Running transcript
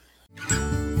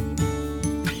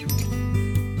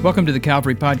Welcome to the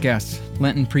Calvary Podcast,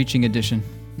 Lenten Preaching Edition,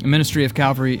 a ministry of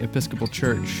Calvary Episcopal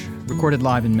Church, recorded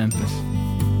live in Memphis.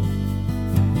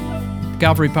 The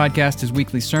Calvary Podcast is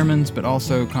weekly sermons, but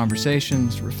also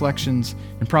conversations, reflections,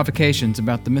 and provocations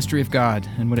about the mystery of God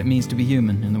and what it means to be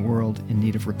human in the world in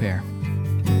need of repair.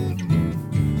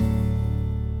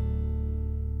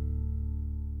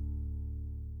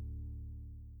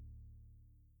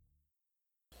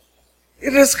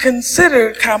 It is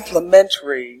considered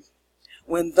complimentary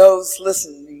when those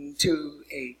listening to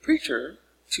a preacher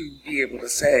to be able to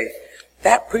say,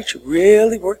 that preacher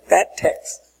really worked that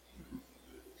text.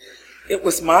 It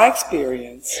was my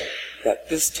experience that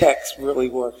this text really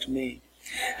worked me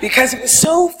because it was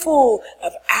so full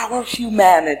of our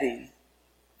humanity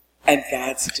and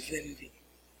God's divinity.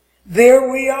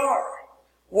 There we are,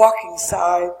 walking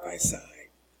side by side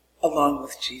along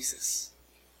with Jesus.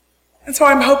 And so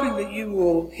I'm hoping that you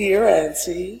will hear and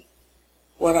see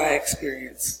what I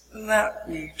experienced. And let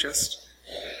me just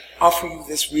offer you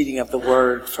this reading of the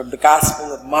word from the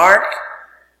Gospel of Mark,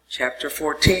 chapter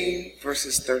 14,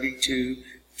 verses 32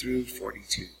 through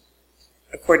 42,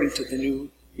 according to the New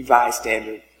Revised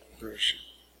Standard Version.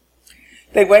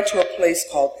 They went to a place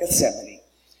called Gethsemane,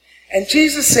 and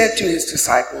Jesus said to his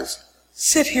disciples,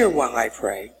 "Sit here while I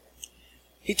pray."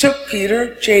 He took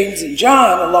Peter, James, and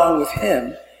John along with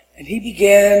him, and he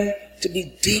began to be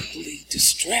deeply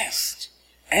distressed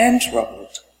and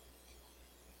troubled.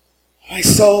 "My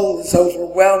soul is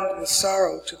overwhelmed with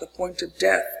sorrow to the point of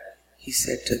death," he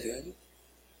said to them.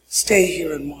 "Stay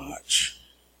here and watch."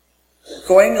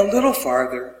 Going a little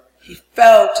farther, he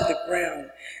fell to the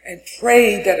ground and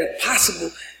prayed that if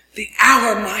possible, the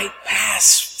hour might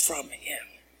pass from him.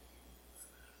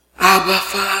 "Abba,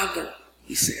 Father,"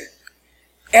 he said,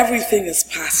 "everything is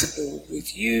possible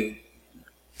with you.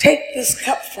 Take this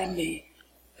cup from me,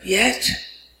 yet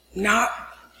not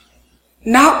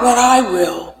what I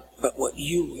will, but what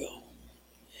you will."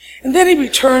 And then he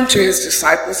returned to his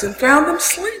disciples and found them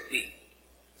sleeping.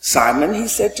 "Simon," he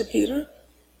said to Peter,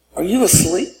 "are you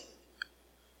asleep?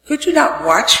 Could you not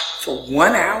watch for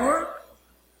 1 hour?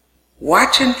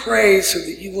 Watch and pray so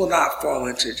that you will not fall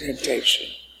into temptation.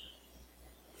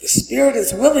 The spirit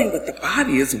is willing, but the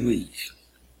body is weak."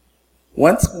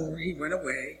 Once more he went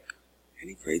away and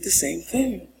he prayed the same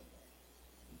thing.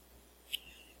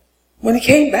 When he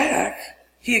came back,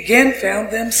 he again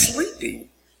found them sleeping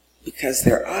because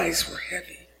their eyes were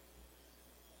heavy.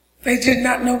 They did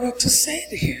not know what to say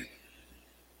to him.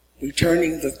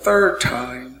 Returning the third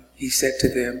time, he said to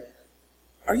them,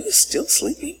 "Are you still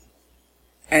sleeping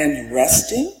and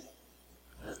resting?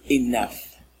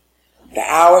 Enough. The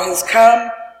hour has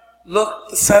come. Look,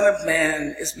 the Son of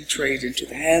Man is betrayed into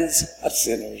the hands of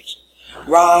sinners.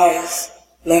 Rise,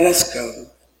 let us go.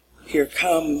 Here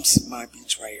comes my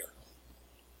betrayer."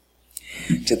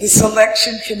 To the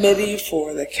selection committee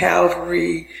for the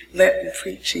Calvary Lenten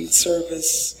Preaching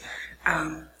Service,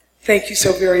 thank you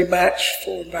so very much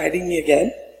for inviting me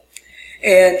again.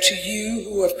 And to you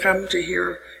who have come to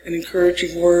hear an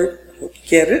encouraging word, hope you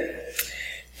get it,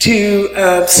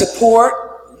 to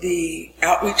support the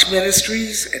outreach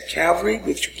ministries at Calvary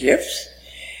with your gifts,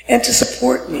 and to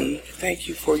support me, thank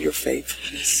you for your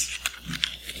faithfulness.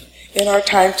 In our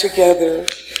time together,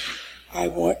 I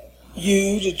want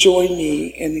you to join me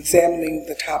in examining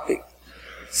the topic,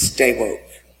 Stay Woke.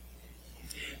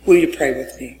 Will you pray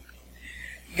with me?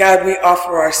 God, we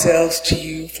offer ourselves to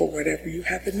you for whatever you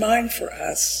have in mind for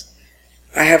us.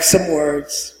 I have some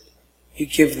words. You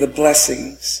give the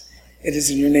blessings. It is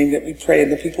in your name that we pray, and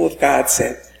the people of God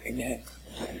said, Amen.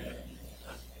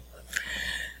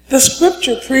 The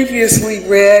scripture previously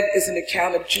read is an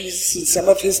account of Jesus and some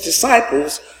of his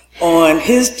disciples on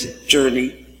his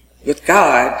journey with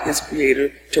God, his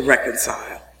creator, to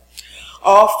reconcile.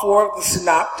 All four of the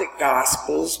synoptic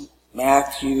gospels,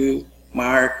 Matthew,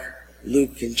 Mark,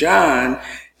 Luke, and John,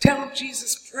 tell of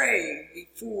Jesus praying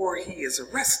before he is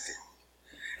arrested.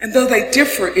 And though they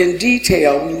differ in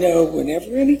detail, we know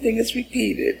whenever anything is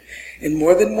repeated in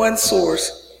more than one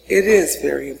source, it is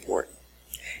very important.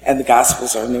 And the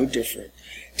gospels are no different.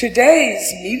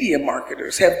 Today's media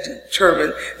marketers have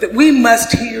determined that we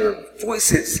must hear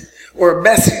voices or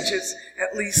messages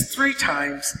at least 3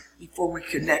 times before we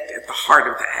connect at the heart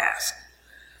of the ask.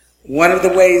 One of the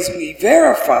ways we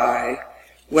verify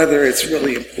whether it's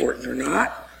really important or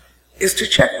not is to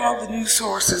check all the news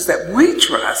sources that we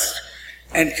trust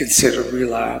and consider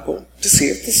reliable to see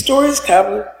if the story is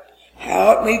covered,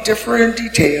 how it may differ in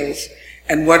details,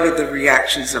 and what are the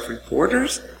reactions of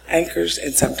reporters, anchors,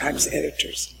 and sometimes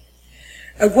editors.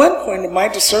 At one point in my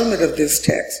discernment of this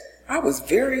text, I was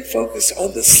very focused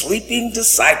on the sleeping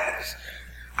disciples.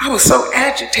 I was so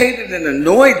agitated and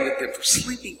annoyed with them for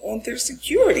sleeping on their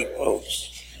security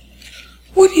post.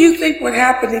 What do you think would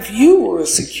happen if you were a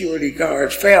security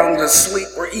guard found asleep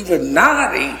or even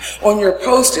nodding on your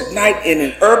post at night in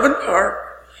an urban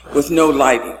park with no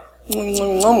lighting?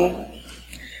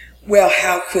 Well,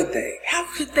 how could they? How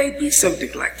could they be so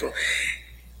neglectful?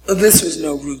 This was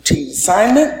no routine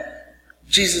assignment.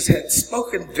 Jesus had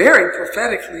spoken very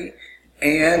prophetically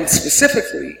and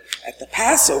specifically at the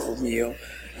Passover meal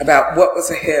about what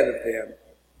was ahead of them,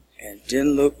 and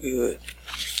didn't look good.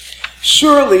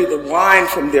 Surely the wine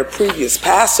from their previous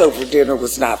Passover dinner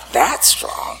was not that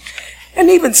strong. And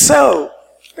even so,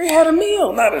 they had a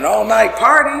meal, not an all-night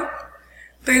party.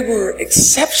 They were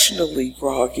exceptionally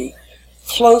groggy,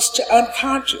 close to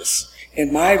unconscious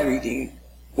in my reading,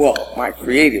 well, my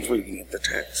creative reading of the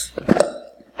text.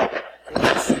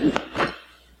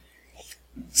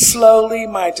 Slowly,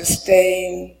 my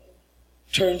disdain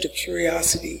turned to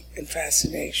curiosity and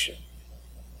fascination.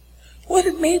 What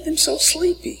had made them so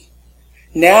sleepy?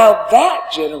 Now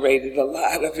that generated a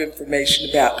lot of information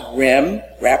about REM,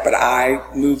 rapid eye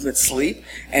movement sleep,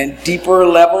 and deeper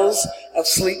levels of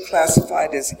sleep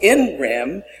classified as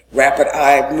NREM, rapid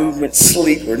eye movement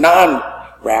sleep, or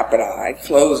non-rapid eye,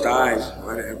 closed eyes,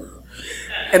 whatever.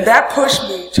 And that pushed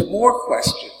me to more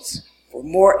questions for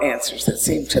more answers that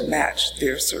seemed to match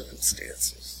their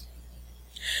circumstances.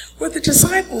 Were the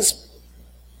disciples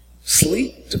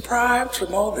sleep deprived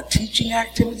from all the teaching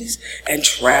activities and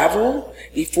travel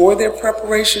before their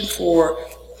preparation for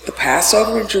the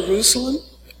Passover in Jerusalem?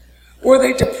 Were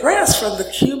they depressed from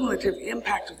the cumulative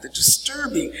impact of the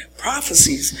disturbing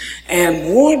prophecies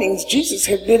and warnings Jesus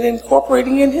had been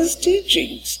incorporating in his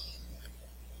teachings?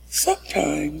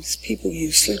 Sometimes people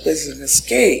use sleep as an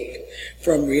escape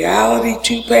from reality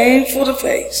too painful to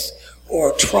face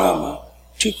or trauma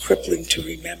too crippling to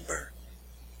remember.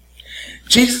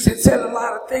 Jesus had said a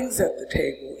lot of things at the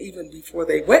table even before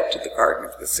they went to the Garden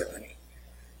of Gethsemane.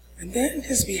 And then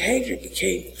his behavior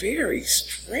became very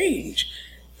strange,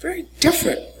 very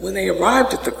different when they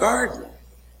arrived at the garden.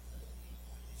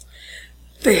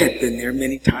 They had been there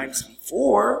many times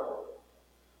before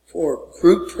for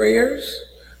group prayers,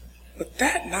 but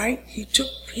that night he took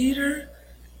Peter,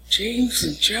 James,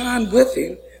 and John with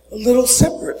him, a little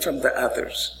separate from the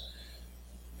others.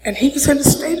 And he was in a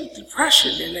state of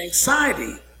depression and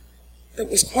anxiety that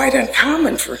was quite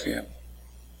uncommon for him.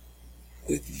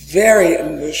 With very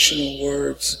emotional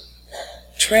words,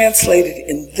 translated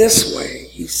in this way,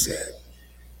 he said,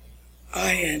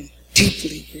 "I am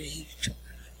deeply grieved,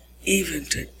 even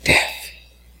to death.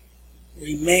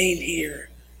 Remain here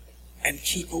and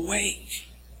keep awake."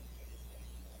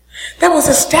 That was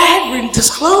a staggering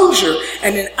disclosure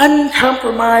and an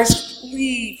uncompromised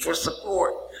plea for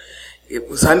support. It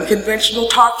was unconventional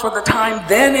talk for the time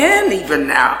then and even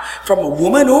now from a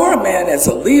woman or a man as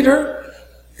a leader.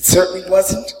 It certainly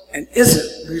wasn't and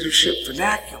isn't leadership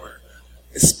vernacular,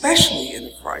 especially in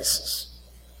a crisis.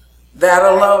 That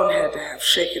alone had to have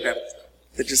shaken up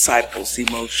the disciples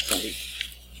emotionally.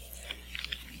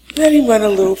 Then he went a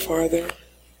little farther.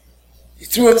 He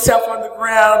threw himself on the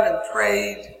ground and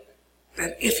prayed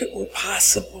that if it were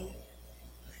possible,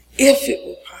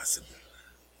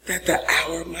 that the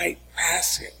hour might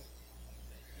pass him.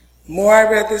 The more I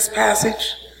read this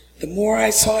passage, the more I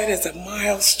saw it as a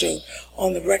milestone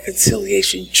on the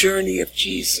reconciliation journey of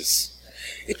Jesus.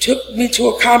 It took me to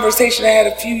a conversation I had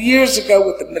a few years ago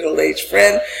with a middle-aged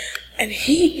friend, and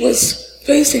he was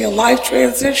facing a life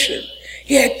transition.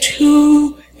 He had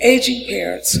 2 aging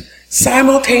parents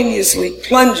simultaneously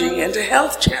plunging into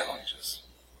health challenges.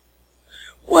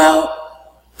 Well,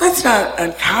 that's not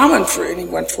uncommon for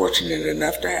anyone fortunate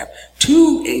enough to have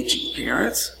 2 aging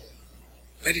parents,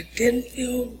 but it didn't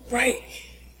feel right.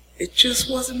 It just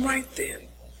wasn't right then.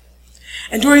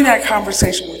 And during that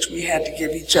conversation, which we had to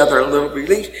give each other a little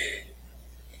relief,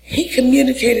 he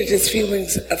communicated his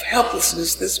feelings of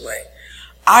helplessness this way.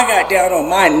 "I got down on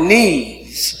my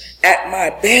knees at my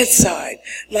bedside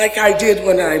like I did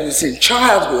when I was in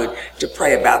childhood to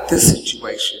pray about this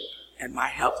situation and my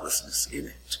helplessness in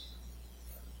it."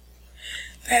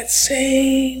 That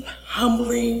same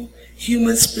humbling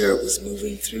human spirit was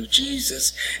moving through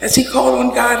Jesus as he called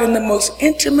on God in the most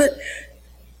intimate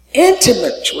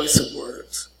choice of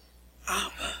words.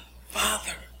 Abba,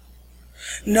 Father.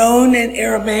 Known in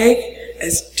Aramaic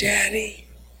as Daddy,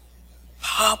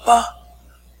 Papa.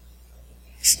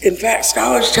 In fact,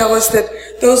 scholars tell us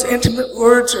that those intimate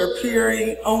words are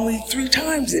appearing only 3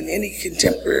 times in any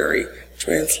contemporary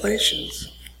translations.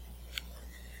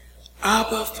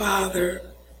 Abba, Father,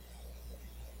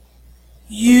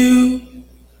 you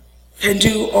can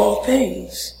do all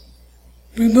things.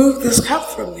 Remove this cup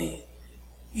from me.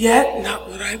 Yet not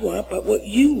what I want, but what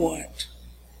you want.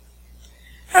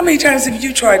 How many times have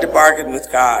you tried to bargain with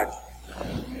God?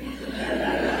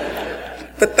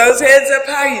 Put those hands up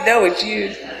high, you know it's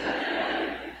you.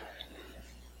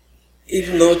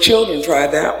 Even little children try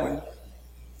that one.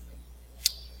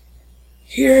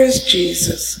 Here is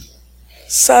Jesus,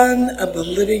 Son of the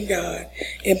living God,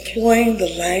 employing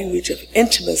the language of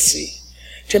intimacy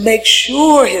to make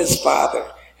sure his Father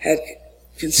had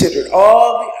considered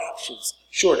all the options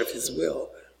short of his will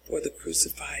for the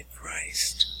crucified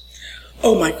Christ.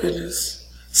 Oh my goodness,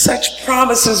 such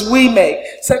promises we make,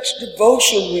 such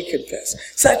devotion we confess,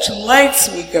 such lengths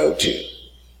we go to.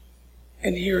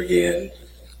 And here again,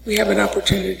 we have an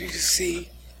opportunity to see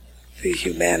the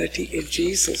humanity in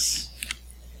Jesus.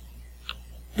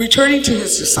 Returning to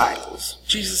his disciples,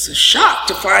 Jesus is shocked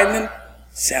to find them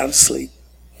sound asleep.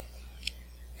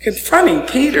 Confronting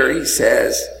Peter, he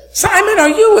says, "Simon, are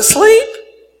you asleep?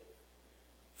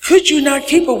 Could you not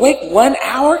keep awake 1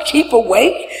 hour? Keep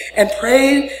awake and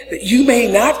pray that you may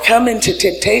not come into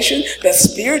temptation. The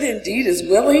spirit indeed is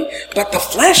willing, but the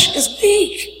flesh is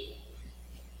weak."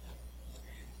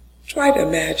 Try to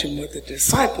imagine what the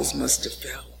disciples must have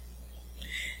felt.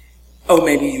 Oh,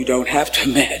 maybe you don't have to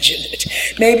imagine it.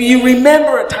 Maybe you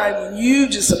remember a time when you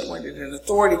disappointed an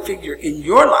authority figure in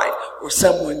your life or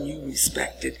someone you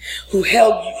respected who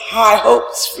held high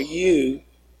hopes for you,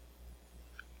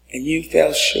 and you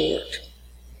fell short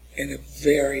in a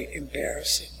very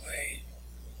embarrassing way.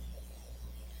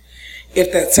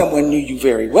 If that someone knew you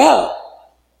very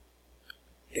well,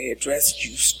 they addressed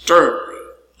you sternly,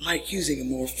 like using a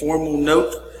more formal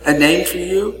a name for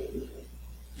you.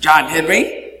 John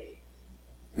Henry,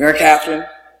 Mary Catherine.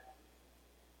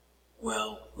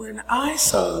 Well, when I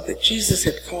saw that Jesus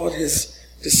had called his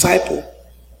disciple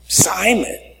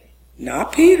Simon,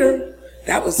 not Peter,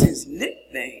 that was his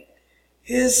nickname,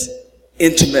 his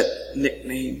intimate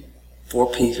nickname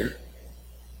for Peter,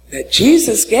 that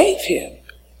Jesus gave him,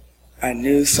 I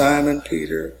knew Simon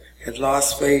Peter had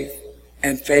lost faith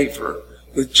and favor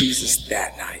with Jesus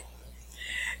that night.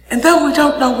 And though we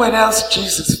don't know what else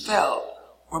Jesus felt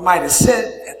or might have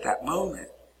said at that moment,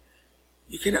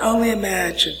 you can only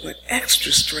imagine what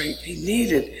extra strength he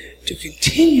needed to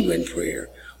continue in prayer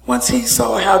once he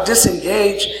saw how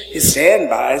disengaged his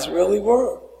standbys really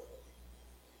were.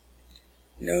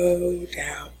 No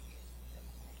doubt.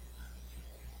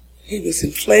 He was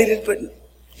inflated but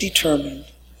determined.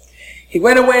 He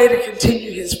went away to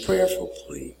continue his prayerful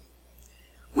plea.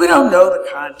 We don't know the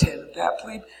content of that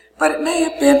plea, but it may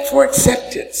have been for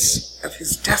acceptance of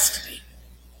his destiny.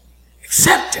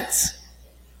 Acceptance.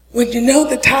 When you know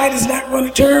the tide is not going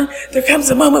to turn, there comes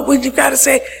a moment when you've got to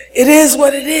say, it is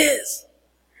what it is.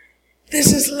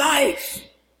 This is life.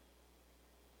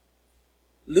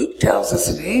 Luke tells us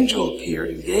an angel appeared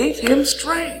and gave him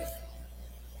strength,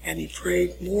 and he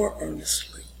prayed more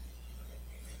earnestly.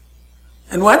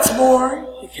 And once more,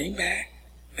 he came back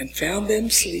and found them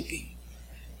sleeping.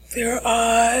 Their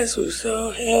eyes were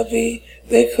so heavy,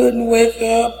 they couldn't wake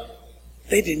up.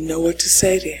 They didn't know what to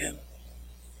say to him.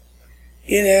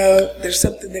 You know, there's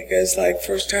something that goes like,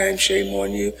 first time, shame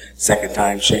on you. Second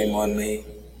time, shame on me.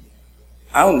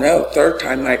 I don't know, third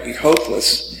time might be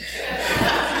hopeless.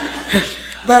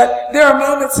 But there are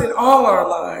moments in all our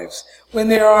lives when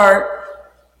there are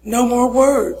no more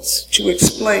words to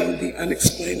explain the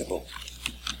unexplainable.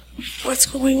 What's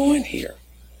going on here?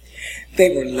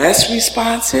 They were less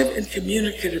responsive and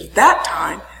communicative that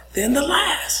time than the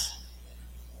last.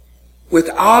 With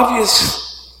obvious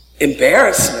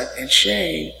embarrassment and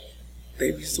shame,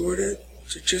 they resorted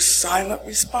to just silent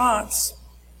response.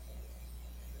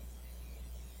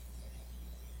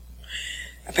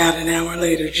 About an hour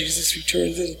later, Jesus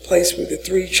returned to the place where the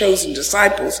three chosen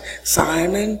disciples,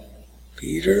 Simon,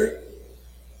 Peter,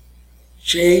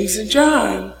 James, and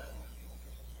John,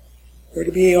 were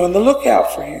to be on the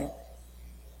lookout for him.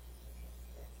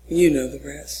 You know the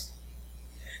rest.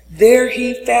 There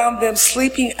he found them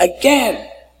sleeping again.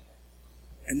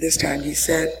 And this time he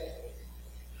said,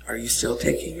 "Are you still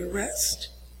taking your rest?"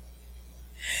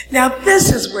 Now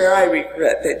this is where I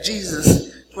regret that Jesus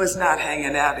was not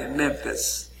hanging out in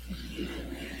Memphis,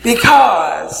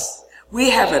 because we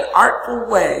have an artful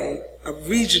way of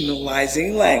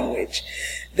regionalizing language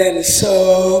that is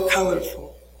so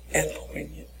colorful and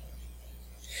poignant.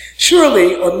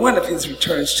 Surely on one of his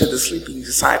returns to the sleeping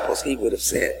disciples, he would have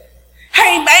said,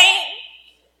 "Hey man,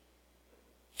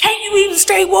 can't you even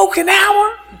stay woke an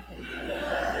hour?"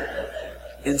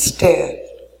 Instead,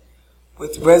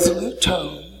 with resolute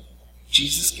tone,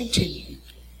 Jesus continued,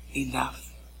 "Enough.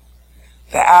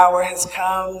 The hour has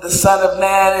come. The Son of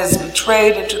Man is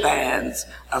betrayed into the hands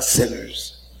of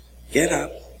sinners. Get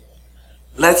up.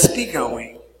 Let's be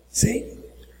going. See,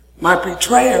 my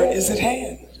betrayer is at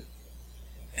hand.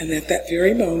 And at that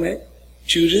very moment,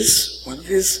 Judas, one of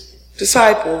his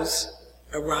disciples,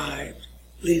 arrived,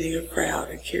 leading a crowd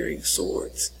and carrying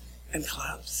swords and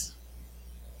clubs.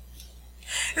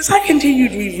 As I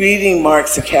continued rereading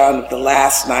Mark's account of the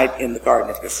last night in the Garden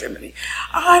of Gethsemane,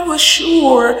 I was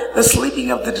sure the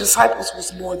sleeping of the disciples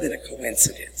was more than a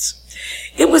coincidence.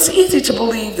 It was easy to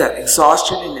believe that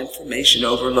exhaustion and information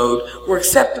overload were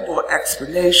acceptable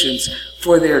explanations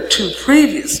for their 2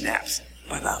 previous naps.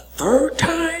 But a third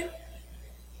time?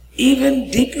 Even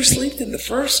deeper sleep than the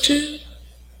first 2?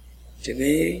 To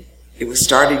me, it was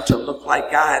starting to look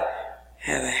like God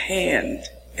had a hand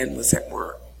and was at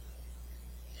work.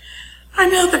 I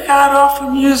know that God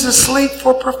often uses sleep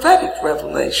for prophetic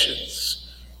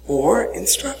revelations or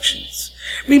instructions.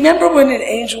 Remember when an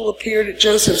angel appeared at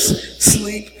Joseph's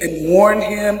sleep and warned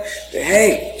him that,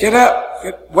 hey, get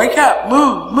up, wake up,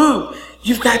 move.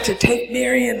 You've got to take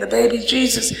Mary and the baby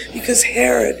Jesus because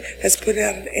Herod has put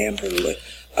out an Amber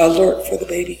Alert for the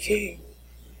baby king.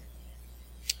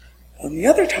 On the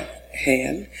other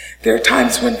hand, there are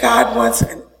times when God wants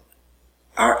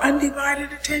our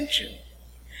undivided attention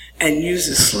and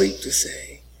uses sleep to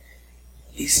say,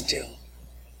 be still.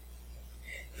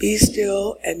 Be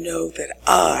still and know that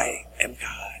I am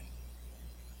God.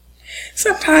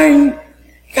 Sometimes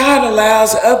God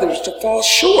allows others to fall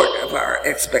short of our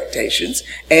expectations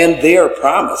and their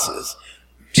promises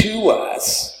to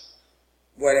us,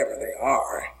 whatever they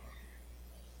are,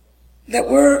 that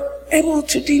we're able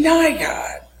to deny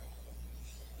God.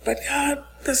 But God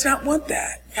does not want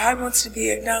that. God wants to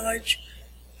be acknowledged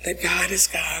that God is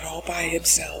God all by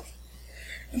himself.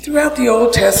 And throughout the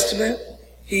Old Testament,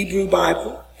 Hebrew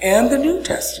Bible, and the New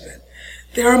Testament,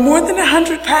 there are more than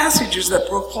 100 passages that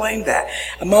proclaim that.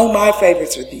 Among my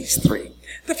favorites are these 3.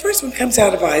 The first one comes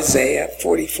out of Isaiah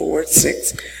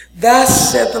 44:6.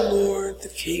 Thus said the Lord, the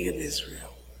King of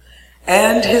Israel,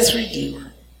 and his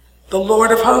Redeemer, the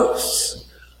Lord of hosts,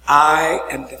 I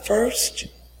am the first,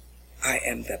 I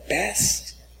am the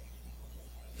best.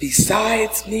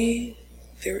 Besides me,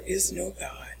 there is no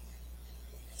God.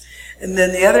 And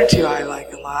then the other 2 I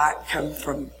like a lot come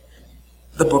from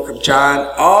the book of John.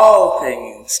 All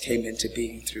things came into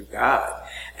being through God,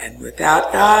 and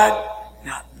without God,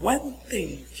 not one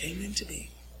thing came into being.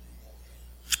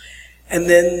 And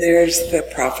then there's the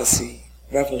prophecy,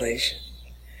 Revelation.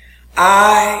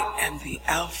 I am the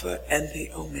Alpha and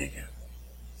the Omega,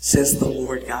 says the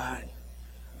Lord God,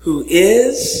 who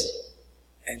is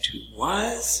and who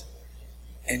was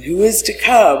and who is to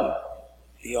come,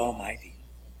 the Almighty.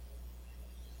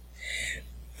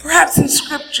 Perhaps the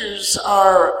scriptures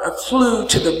are a clue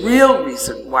to the real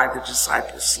reason why the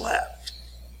disciples slept.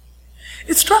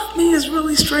 It struck me as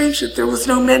really strange that there was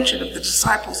no mention of the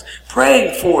disciples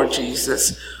praying for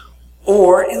Jesus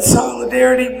or in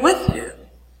solidarity with him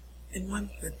in one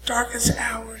of the darkest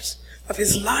hours of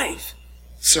his life,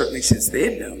 certainly since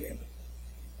they had known him.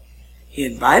 He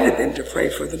invited them to pray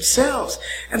for themselves,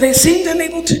 and they seemed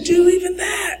unable to do even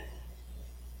that.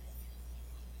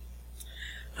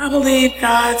 I believe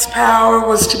God's power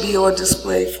was to be on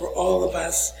display for all of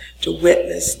us to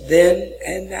witness then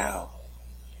and now.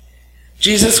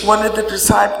 Jesus wanted the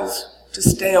disciples to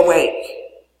stay awake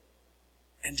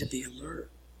and to be alert.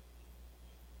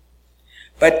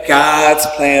 But God's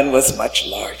plan was much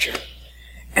larger,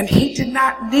 and he did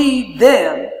not need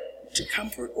them to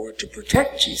comfort or to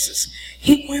protect Jesus.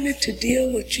 He wanted to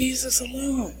deal with Jesus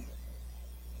alone.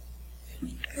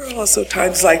 There are also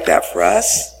times like that for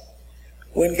us,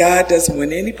 when God doesn't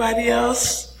want anybody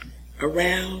else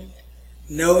around,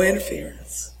 no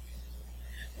interference.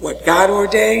 What God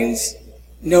ordains,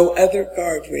 no other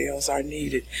guardrails are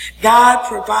needed. God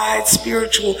provides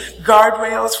spiritual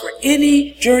guardrails for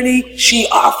any journey she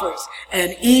offers,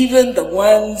 and even the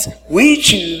ones we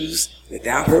choose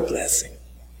without her blessing.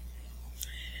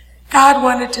 God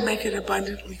wanted to make it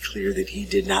abundantly clear that he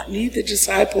did not need the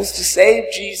disciples to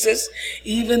save Jesus,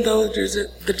 even though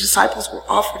the disciples were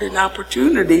offered an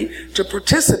opportunity to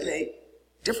participate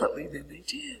differently than they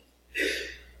did.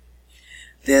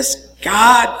 This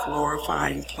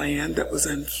God-glorifying plan that was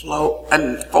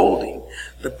unfolding,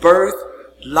 the birth,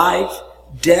 life,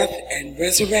 death, and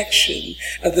resurrection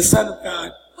of the Son of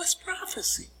God, was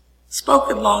prophecy,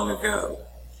 spoken long ago.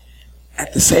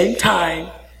 At the same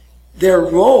time, their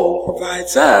role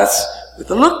provides us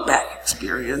with a look-back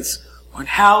experience on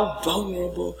how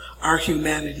vulnerable our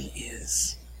humanity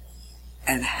is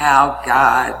and how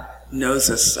God knows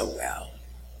us so well.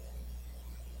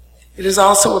 It is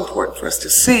also important for us to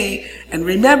see and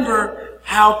remember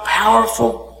how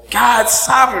powerful God's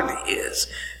sovereignty is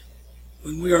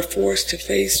when we are forced to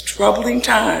face troubling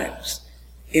times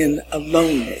in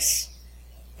aloneness,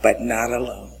 but not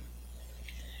alone.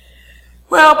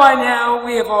 Well, by now,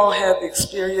 we have all had the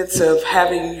experience of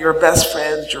having your best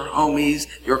friends, your homies,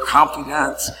 your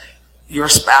confidants, your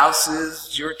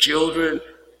spouses, your children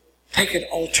take an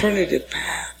alternative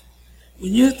path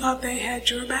when you thought they had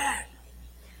your back,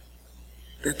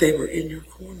 that they were in your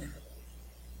corner.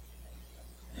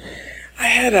 I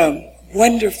had a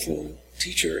wonderful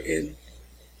teacher in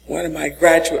one of my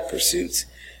graduate pursuits.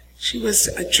 She was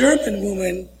a German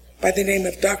woman by the name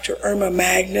of Dr. Irma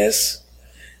Magnus,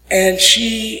 and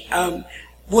she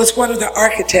was one of the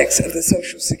architects of the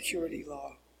Social Security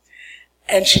law.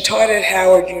 And she taught at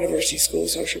Howard University School of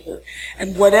Social Work.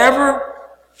 And whatever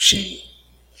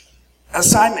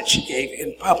assignment she gave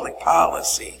in public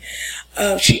policy,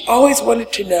 she always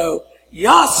wanted to know,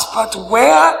 yes, but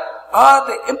where are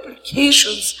the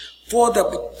implications for the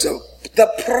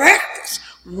practice?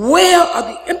 Where are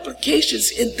the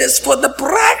implications in this for the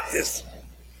practice?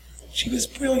 She was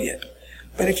brilliant.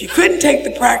 But if you couldn't take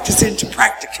the practice into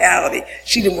practicality,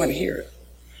 she didn't want to hear it.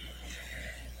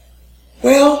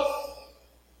 Well,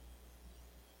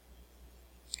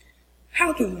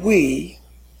 how do we,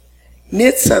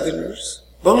 mid-Southerners,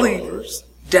 believers,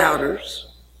 doubters,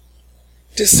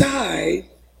 decide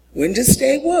when to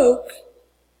stay woke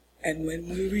and when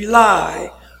we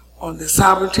rely on the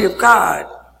sovereignty of God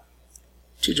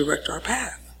to direct our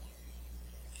path?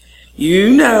 You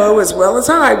know as well as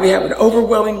I, we have an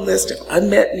overwhelming list of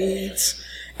unmet needs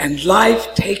and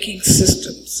life-taking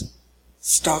systems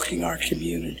stalking our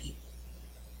community.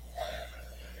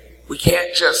 We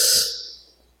can't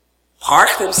just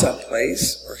park them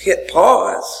someplace or hit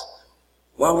pause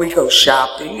while we go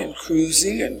shopping and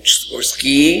cruising or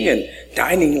skiing and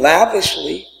dining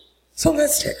lavishly. So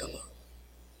let's take a look.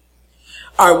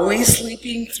 Are we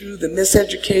sleeping through the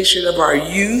miseducation of our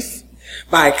youth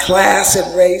by class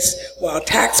and race while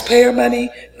taxpayer money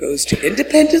goes to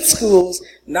independent schools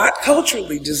not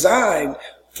culturally designed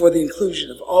for the inclusion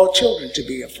of all children to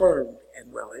be affirmed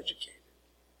and well educated?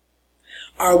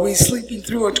 Are we sleeping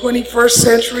through a 21st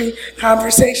century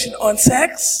conversation on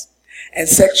sex and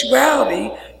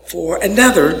sexuality for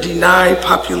another denied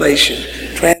population,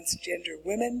 transgender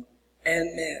women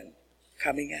and men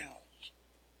coming out?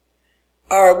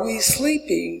 Are we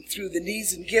sleeping through the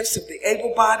needs and gifts of the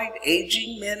able-bodied,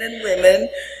 aging men and women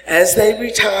as they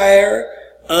retire,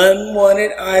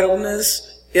 unwanted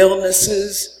idleness,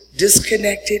 illnesses,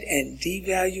 disconnected and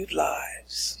devalued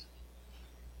lives?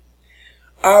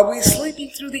 Are we sleeping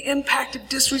through the impact of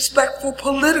disrespectful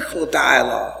political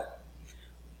dialogue,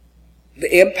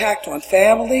 the impact on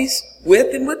families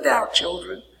with and without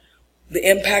children, the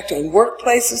impact on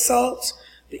workplace assaults,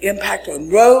 the impact on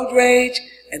road rage,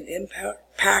 and the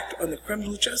impact on the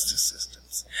criminal justice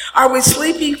systems? Are we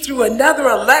sleeping through another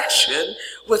election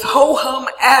with ho-hum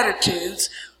attitudes,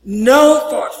 no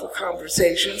thoughtful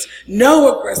conversations,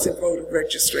 no aggressive voter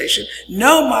registration,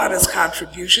 no modest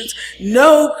contributions,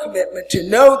 no commitment to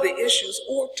know the issues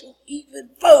or to even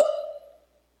vote,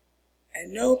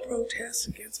 and no protests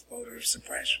against voter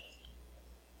suppression?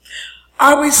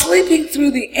 Are we sleeping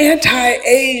through the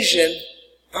anti-Asian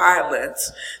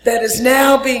violence that is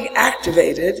now being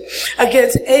activated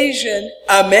against Asian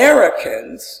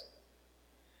Americans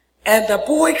and the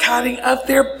boycotting of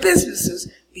their businesses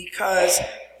because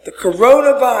the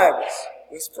coronavirus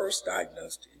was first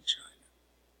diagnosed in China?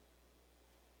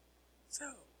 So,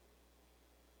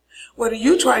 what are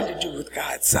you trying to do with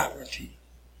God's sovereignty?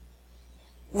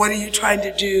 What are you trying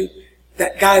to do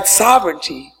that God's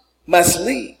sovereignty must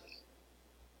lead?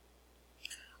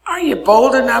 Are you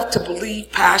bold enough to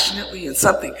believe passionately in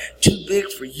something too big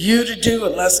for you to do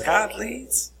unless God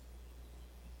leads?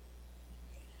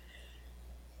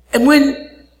 And when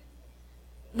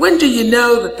do you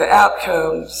know that the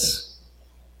outcomes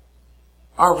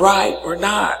are right or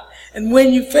not? And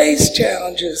when you face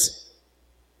challenges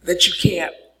that you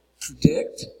can't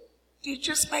predict, do you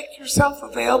just make yourself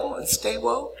available and stay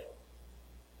woke?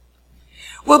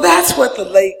 Well, that's what the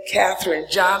late Katherine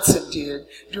Johnson did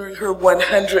during her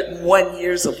 101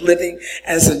 years of living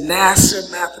as a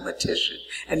NASA mathematician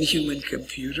and human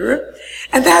computer.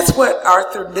 And that's what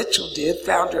Arthur Mitchell did,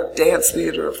 founder of Dance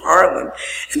Theater of Harlem.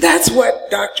 And that's what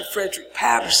Dr. Frederick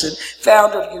Patterson,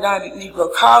 founder of United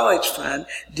Negro College Fund,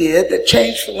 did that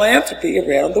changed philanthropy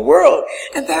around the world.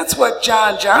 And that's what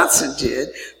John Johnson did,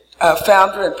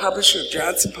 founder and publisher of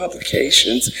Johnson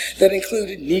Publications, that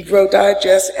included Negro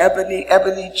Digest,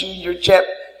 Ebony Junior, Jet,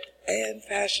 and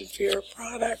Fashion Fair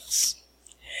products.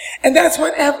 And that's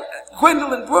what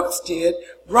Gwendolyn Brooks did,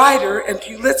 writer and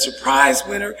Pulitzer Prize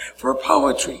winner for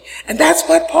poetry. And that's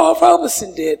what Paul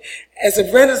Robeson did as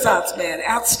a Renaissance man,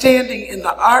 outstanding in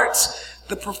the arts,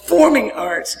 the performing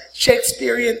arts,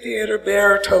 Shakespearean theater,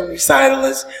 baritone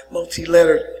recitalist,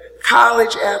 multi-lettered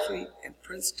college athlete, and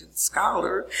Princeton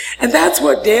scholar. And that's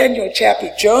what Daniel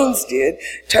Chappie Jones did,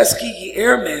 Tuskegee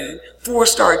Airman,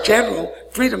 4-star general,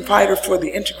 freedom fighter for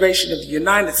the integration of the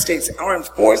United States Armed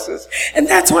Forces. And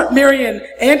that's what Marian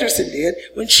Anderson did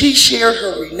when she shared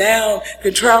her renowned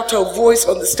contralto voice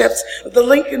on the steps of the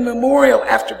Lincoln Memorial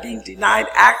after being denied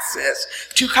access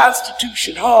to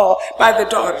Constitution Hall by the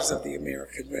Daughters of the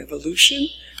American Revolution.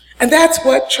 And that's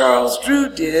what Charles Drew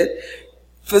did,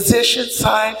 physician,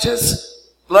 scientist,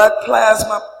 blood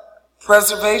plasma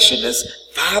preservationist,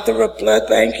 father of blood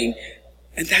banking.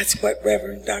 And that's what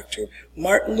Reverend Dr.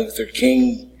 Martin Luther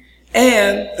King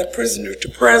and the prisoner to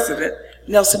president,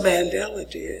 Nelson Mandela,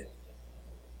 did.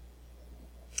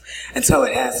 And so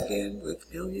it has been with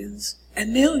millions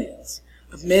and millions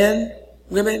of men,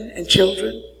 women, and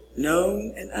children,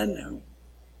 known and unknown.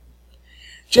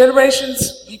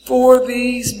 Generations before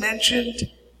these mentioned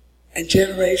and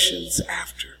generations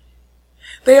after.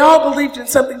 They all believed in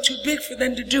something too big for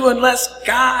them to do unless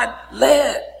God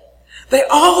led. They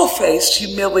all faced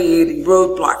humiliating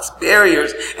roadblocks,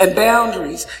 barriers, and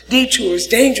boundaries, detours,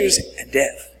 dangers, and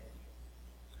death.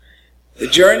 The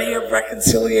journey of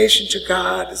reconciliation to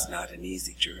God is not an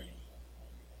easy journey.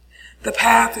 The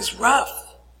path is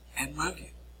rough and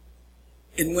rugged,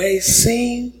 in ways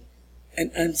seen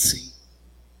and unseen.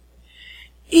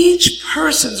 Each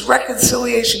person's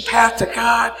reconciliation path to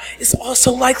God is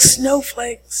also like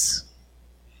snowflakes,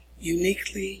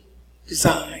 uniquely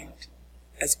designed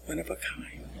as one of a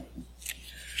kind.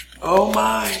 Oh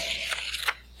my.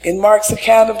 In Mark's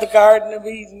account of the Garden of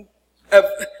Eden, of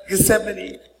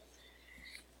Gethsemane,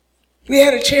 we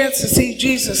had a chance to see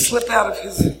Jesus slip out of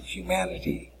his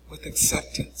humanity with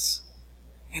acceptance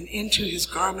and into his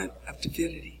garment of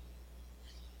divinity.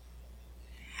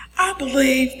 I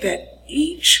believe that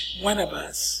each one of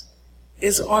us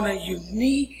is on a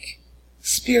unique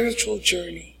spiritual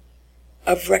journey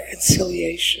of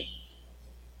reconciliation.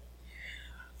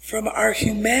 From our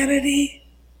humanity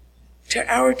to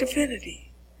our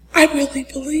divinity. I really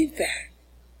believe that.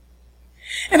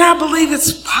 And I believe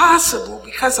it's possible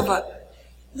because of a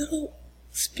little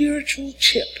spiritual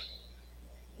chip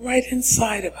right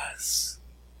inside of us.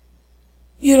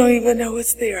 You don't even know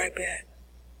it's there, I bet.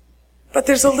 But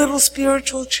there's a little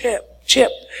spiritual chip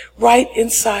right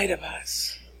inside of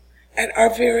us, at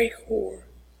our very core.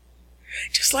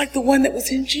 Just like the one that was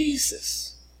in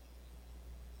Jesus.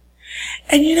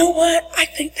 And you know what? I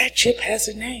think that chip has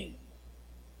a name.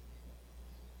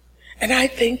 And I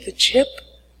think the chip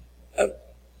of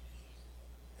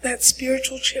that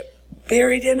spiritual chip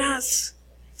buried in us,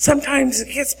 sometimes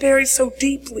it gets buried so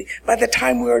deeply by the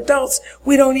time we're adults,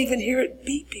 we don't even hear it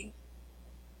beeping.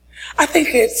 I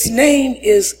think its name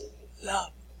is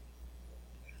love.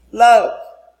 Love.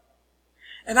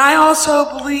 And I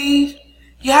also believe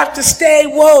you have to stay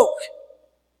woke.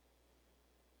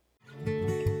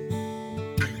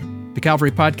 The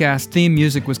Calvary Podcast theme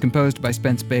music was composed by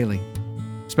Spence Bailey.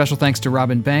 Special thanks to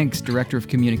Robin Banks, Director of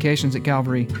Communications at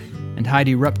Calvary, and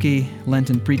Heidi Rupke,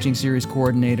 Lenten Preaching Series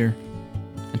Coordinator.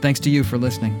 And thanks to you for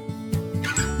listening.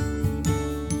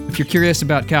 If you're curious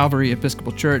about Calvary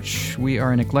Episcopal Church, we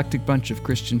are an eclectic bunch of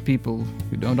Christian people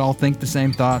who don't all think the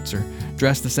same thoughts or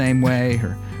dress the same way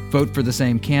or vote for the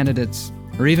same candidates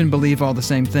or even believe all the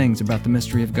same things about the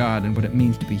mystery of God and what it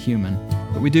means to be human.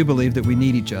 But we do believe that we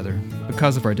need each other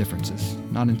because of our differences,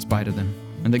 not in spite of them,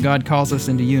 and that God calls us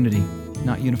into unity,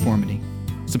 not uniformity.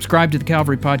 Subscribe to the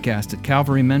Calvary Podcast at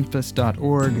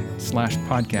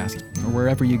calvarymemphis.org/podcast or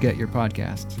wherever you get your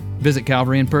podcasts. Visit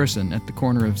Calvary in person at the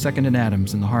corner of 2nd and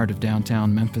Adams in the heart of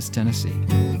downtown Memphis, Tennessee.